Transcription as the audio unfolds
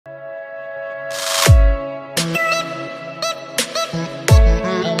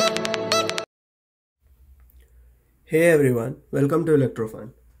Hey everyone, welcome to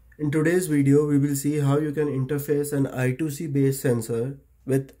Electrofun. In today's video, we will see how you can interface an I2C based sensor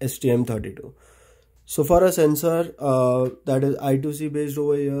with STM32. So for a sensor that is I2C based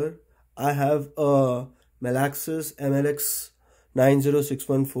over here, I have a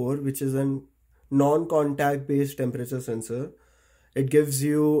MLX90614, which is a non-contact based temperature sensor. It gives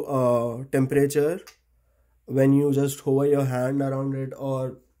you temperature when you just hover your hand around it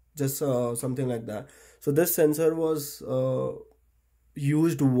or just something like that. So this sensor was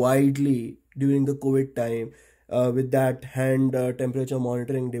used widely during the COVID time with that hand temperature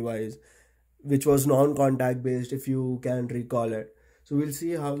monitoring device, which was non-contact based, if you can recall it. So we'll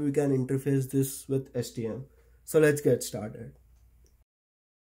see how we can interface this with STM. So let's get started.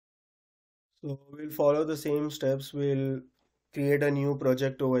 So we'll follow the same steps. We'll create a new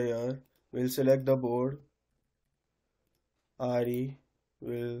project over here. We'll select the board, RE.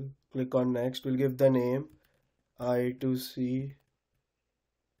 We'll click on next. We'll give the name I2C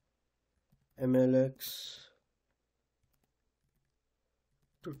MLX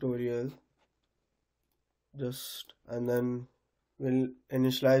tutorial, and then we'll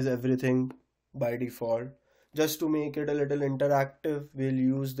initialize everything by default. Just to make it a little interactive, we'll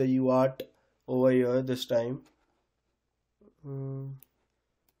use the UART over here this time.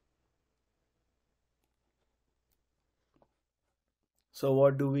 So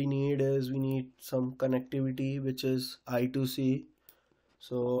what do we need is we need some connectivity, which is I2C.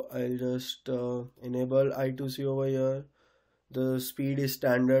 So I'll just enable I2C over here. The speed is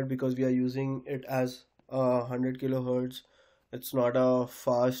standard because we are using it as 100 kilohertz. It's not a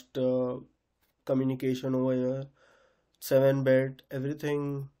fast communication over here. 7-bit,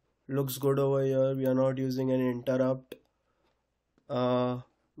 everything looks good over here. We are not using any interrupt.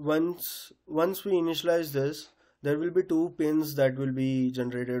 Once we initialize this, there will be two pins that will be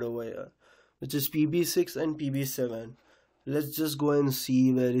generated over here, which is PB6 and PB7. Let's just go and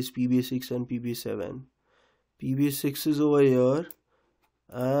see where is PB6 and PB7. PB6 is over here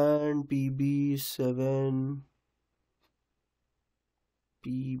and PB7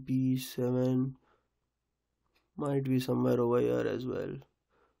 might be somewhere over here as well.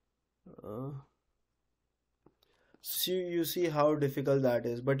 So you see how difficult that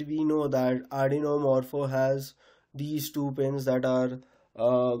is, but we know that Arduino Morpho has these two pins that are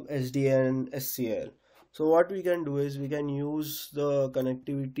SD and SCL. So what we can do is we can use the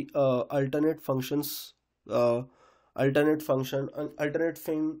connectivity alternate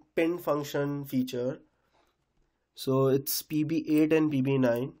pin function feature. So it's PB8 and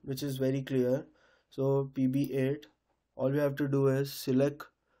PB9, which is very clear. So PB8, all we have to do is select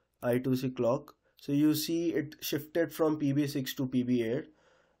I2C clock. So you see it shifted from PB6 to PB8,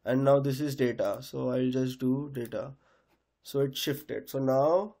 and now this is data. So I'll just do data. So it shifted. So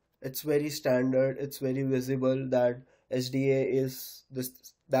now it's very standard. It's very visible that SDA is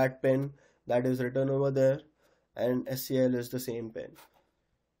that pin that is written over there, and SCL is the same pin.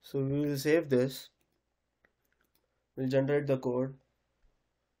 So we will save this. We'll generate the code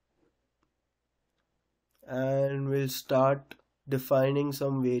and we'll start defining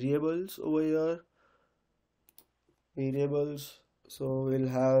some variables over here. So we'll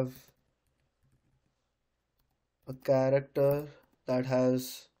have a character that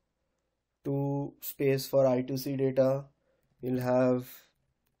has 2 space for I2C data. We'll have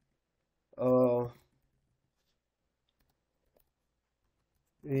a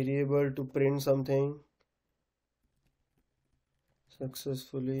variable to print something.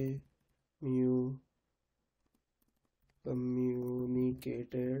 Successfully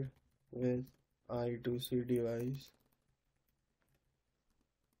communicated with I2C device.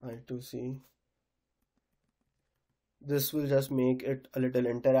 I2C. This will just make it a little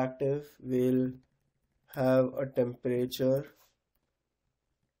interactive. We'll have a temperature.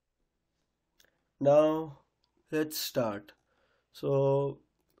 Now let's start. So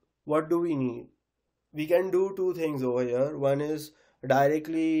what do we need? We can do two things over here. One is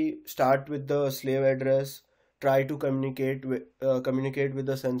directly start with the slave address, try to communicate with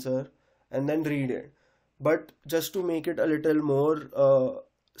the sensor, and then read it. But just to make it a little more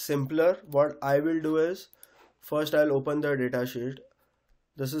simpler, what I will do is first I'll open the data sheet.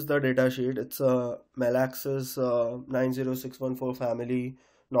 This is the data sheet. It's a MLX's 90614 family,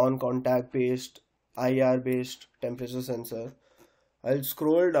 non-contact based, IR based temperature sensor. I'll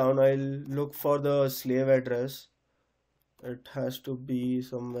scroll down. I'll look for the slave address. It has to be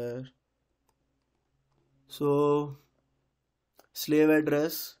somewhere. So slave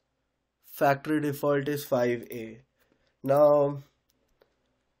address factory default is 5A. Now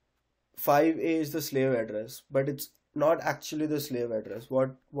 5A is the slave address, but it's not actually the slave address.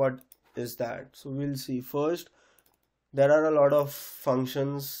 What is that? So we'll see. First there are a lot of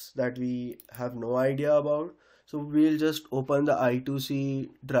functions that we have no idea about. So we'll just open the I2C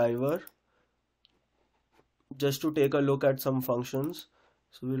driver just to take a look at some functions.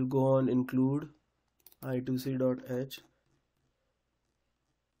 So we'll go on include I2C.h.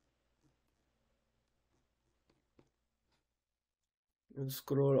 We'll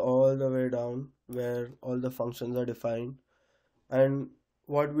scroll all the way down where all the functions are defined. And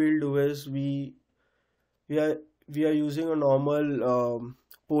what we'll do is we are we are using a normal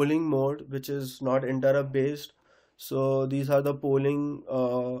polling mode which is not interrupt based. So these are the polling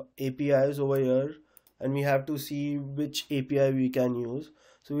APIs over here, and we have to see which API we can use.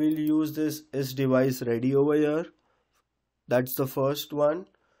 So we'll use this is device ready over here. That's the first one,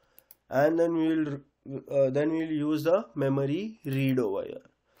 and then we'll use the memory read over here.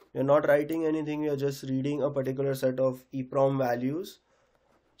 We're not writing anything, we are just reading a particular set of EEPROM values.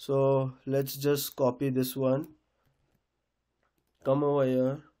 So let's just copy this one, come over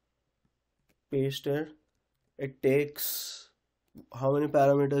here, paste it. It takes, how many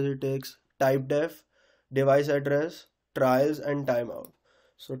parameters it takes? Type def, device address, trials, and timeout.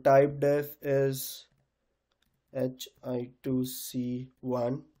 So type def is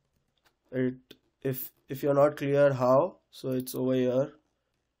hi2c1. It, if you're not clear how, so it's over here.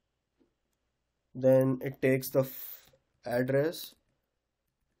 Then it takes the address.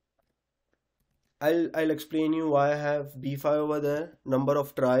 I'll explain you why I have B5 over there. Number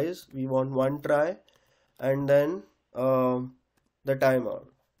of tries, we want 1 try, and then the timeout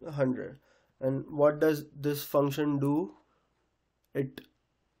 100. And what does this function do? It,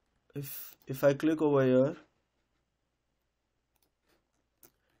 if I click over here,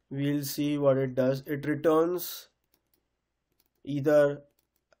 we'll see what it does. It returns either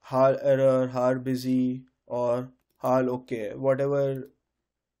HAL error, HAL busy, or HAL okay, whatever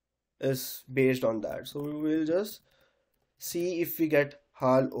is based on that. So we will just see if we get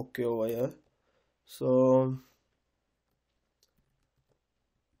HAL okay over here. So,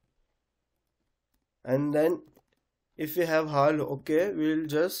 and then if we have HAL okay, we'll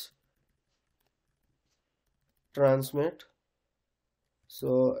just transmit.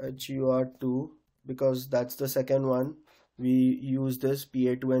 So HUR2, because that's the second one, we use this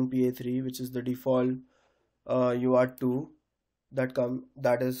PA2 and PA3, which is the default UART2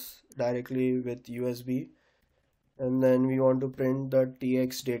 that is directly with USB. And then we want to print the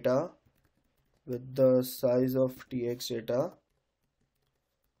TX data with the size of TX data.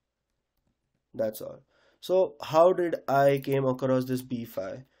 That's all. So how did I came across this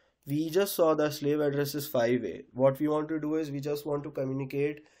B5? We just saw the slave address is 5A. What we want to do is we just want to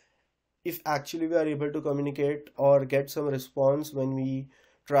communicate if actually we are able to communicate or get some response when we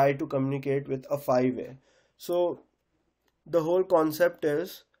try to communicate with a 5A. So the whole concept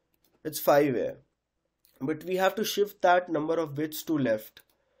is it's 5A, but we have to shift that number of bits to left,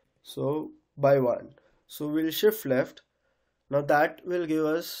 so by 1. So we'll shift left. Now that will give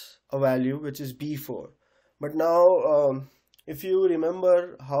us a value which is B4. But now if you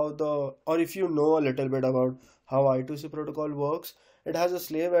remember or if you know a little bit about how I2C protocol works, it has a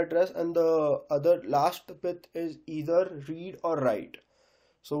slave address and the other last bit is either read or write.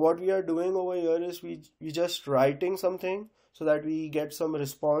 So what we are doing over here is we just writing something so that we get some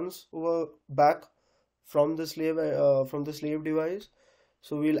response over back from the slave device.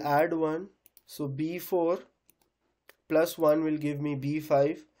 So we'll add 1. So B4 plus 1 will give me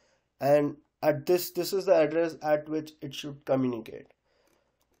B5, and at this is the address at which it should communicate.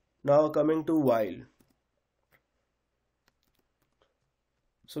 Now coming to while.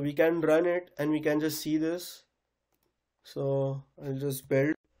 So we can run it and we can just see this. So I'll just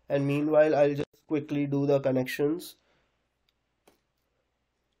build, and meanwhile I'll just quickly do the connections.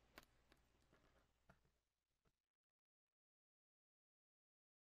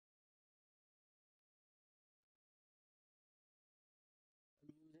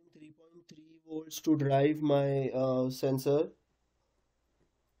 I'm using 3.3 volts to drive my sensor.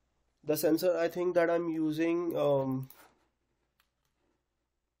 The sensor I think that I'm using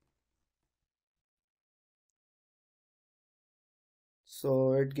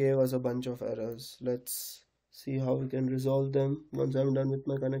so it gave us a bunch of errors. Let's see how we can resolve them once I'm done with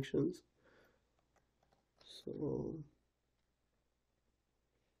my connections. So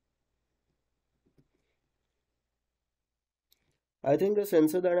I think the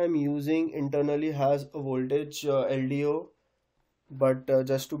sensor that I'm using internally has a voltage LDO, but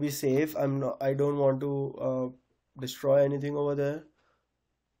just to be safe, I don't want to destroy anything over there.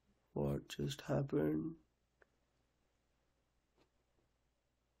 What just happened?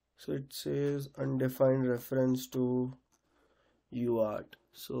 So it says undefined reference to UART.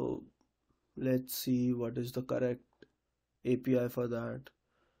 So let's see what is the correct API for that.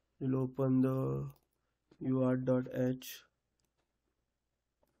 We'll open the UART.h.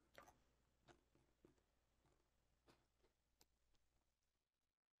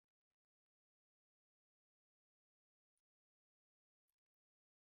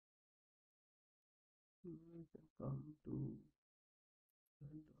 Come to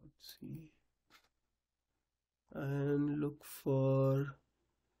 .c and look for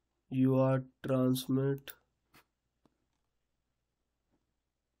UART transmit.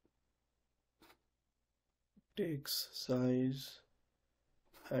 Takes size,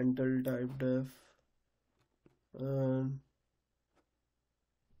 handle type def, and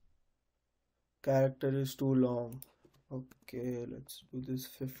character is too long. Okay, let's do this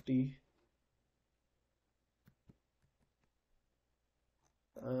 50.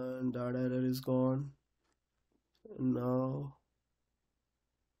 And that error is gone. Now,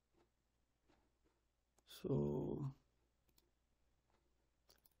 so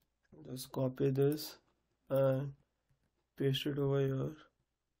just copy this and paste it over here.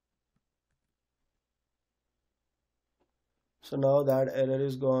 So now that error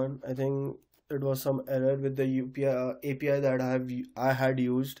is gone. I think it was some error with the API that I had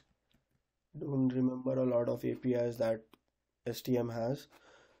used. Don't remember a lot of APIs that STM has.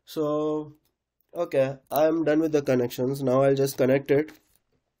 So okay, I'm done with the connections. Now I'll just connect it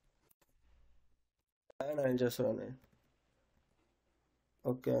and I'll just run it.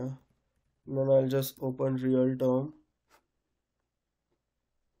 Okay, then I'll just open real term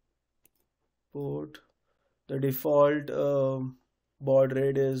port. The default baud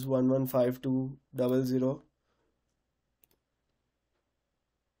rate is 115200.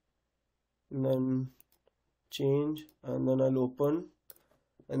 And then change, and then I'll open,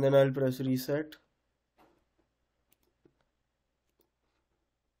 and then I'll press reset.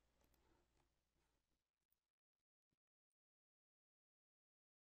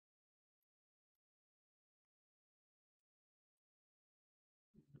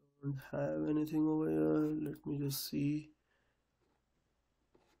 Don't have anything over here. Let me just see.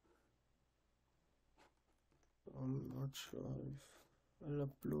 I'm not sure if I'll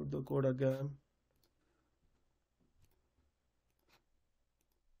upload the code again.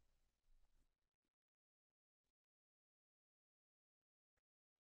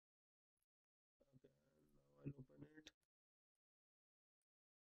 I'll open it.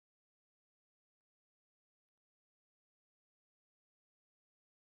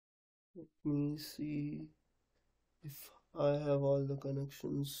 Let me see if I have all the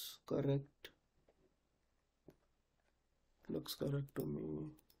connections correct. Looks correct to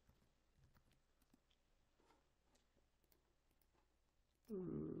me.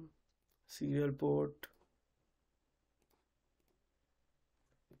 Serial port.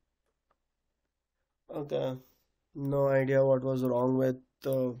 Okay, no idea what was wrong with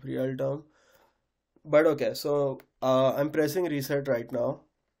the real term, but okay, so I'm pressing reset right now.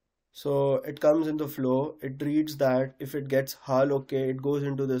 So it comes into flow, it reads that if it gets hull okay, it goes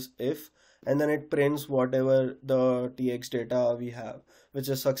into this if, and then it prints whatever the TX data we have, which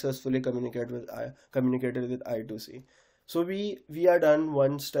is successfully communicated with I2C. So we are done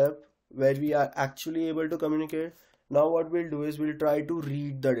one step where we are actually able to communicate. Now what we'll do is we'll try to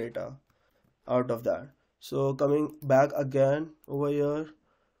read the data out of that. So coming back again over here,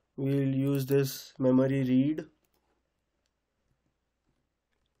 we'll use this memory read.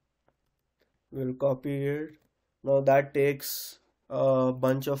 We'll copy it. Now that takes a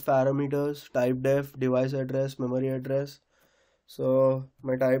bunch of parameters: type def, device address, memory address. So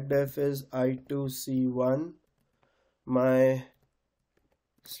my type def is I2C1. My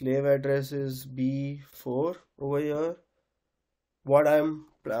slave address is B4 over here. What I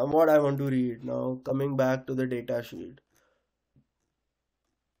want to read. Now coming back to the data sheet.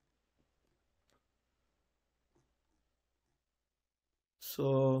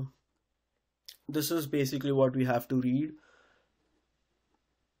 So this is basically what we have to read.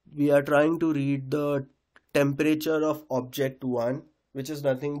 We are trying to read the temperature of object 1, which is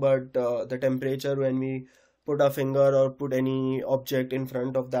nothing but the temperature when we put a finger or put any object in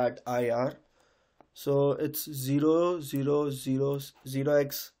front of that IR. So it's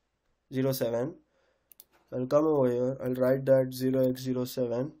 0x07. I'll come over here, I'll write that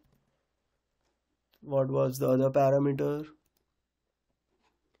 0x07. What was the other parameter?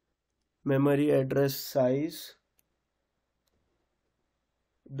 Memory address size.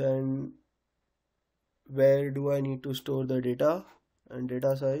 Then where do I need to store the data and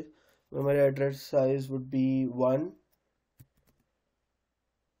data size? Memory address size would be 1,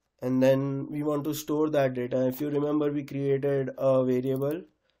 and then we want to store that data. If you remember, we created a variable,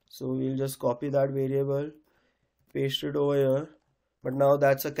 so we'll just copy that variable paste it over here. But now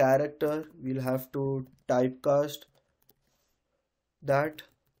that's a character, we'll have to typecast that,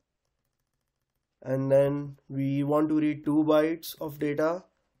 and then we want to read 2 bytes of data,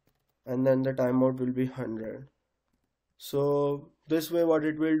 and then the timeout will be 100. So this way what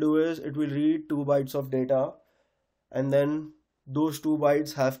it will do is it will read 2 bytes of data, and then those 2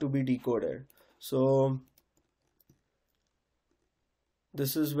 bytes have to be decoded. So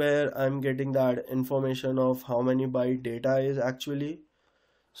this is where I'm getting that information of how many byte data is actually.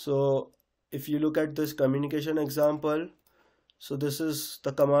 So if you look at this communication example, so this is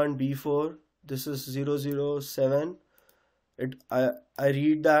the command B4, this is 007, I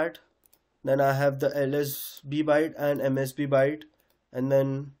read that, then I have the LSB byte and MSB byte, and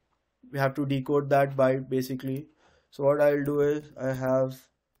then we have to decode that byte basically. So what I'll do is I have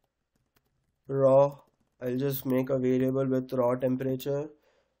raw, I'll just make a variable with raw temperature.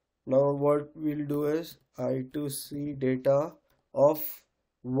 Now what we'll do is I2C data of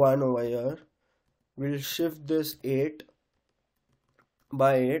 1 over here, we'll shift this 8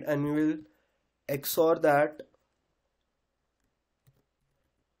 by 8 and we will XOR that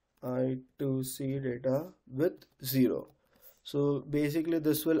I2C data with 0. So basically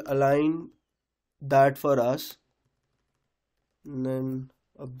this will align that for us, and then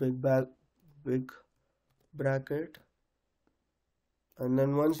a big bracket, and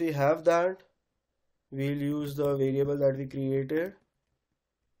then once we have that, we'll use the variable that we created,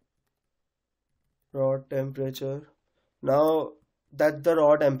 raw temperature. Now that's the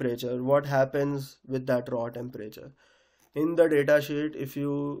raw temperature. What happens with that raw temperature? In the datasheet, if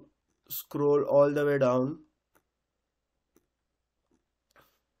you scroll all the way down,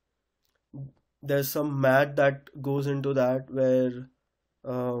 there's some math that goes into that where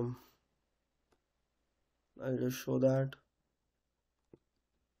I'll just show that.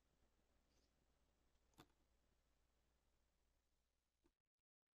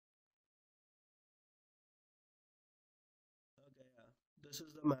 Okay, yeah. This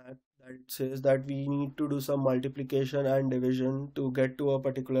is the math that it says that we need to do some multiplication and division to get to a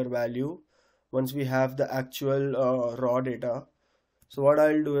particular value once we have the actual raw data. So what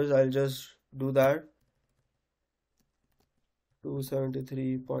I'll do is I'll just do that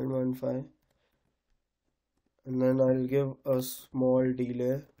 273.15, and then I'll give a small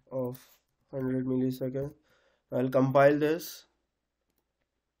delay of 100 milliseconds. I'll compile this.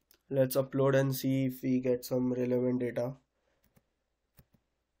 Let's upload and see if we get some relevant data.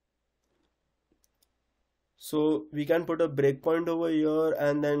 So we can put a breakpoint over here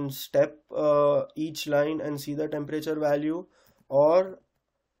and then step each line and see the temperature value, or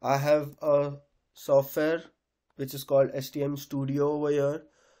I have a software which is called STMStudio over here.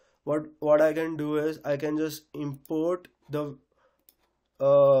 What I can do is I can just import the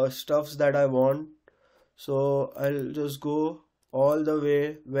stuffs that I want. So I'll just go all the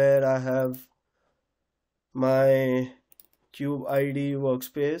way where I have my CubeIDE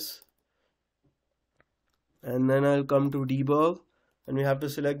workspace, and then I'll come to debug, and we have to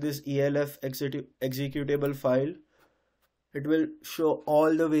select this ELF executable file. It will show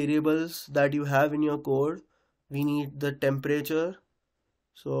all the variables that you have in your code. We need the temperature,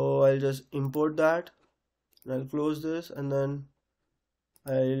 so I'll just import that, and I'll close this, and then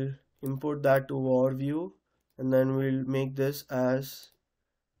I'll import that to war view, and then we'll make this as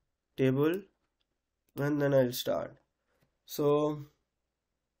table, and then I'll start. So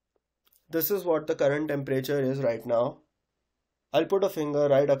this is what the current temperature is right now. I'll put a finger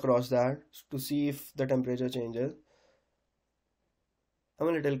right across that to see if the temperature changes. I'm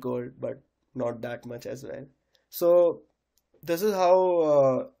a little cold, but not that much as well. So this is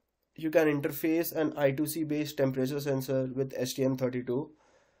how you can interface an I2C based temperature sensor with STM32.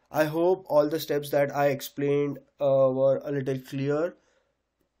 I hope all the steps that I explained were a little clear.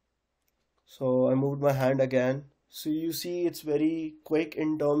 So I moved my hand again. So you see it's very quick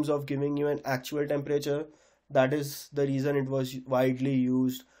in terms of giving you an actual temperature. That is the reason it was widely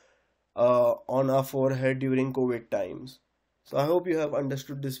used on our forehead during COVID times. So I hope you have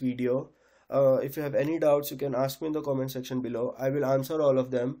understood this video. If you have any doubts, you can ask me in the comment section below. I will answer all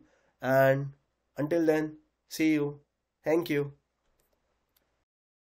of them. And until then, see you. Thank you.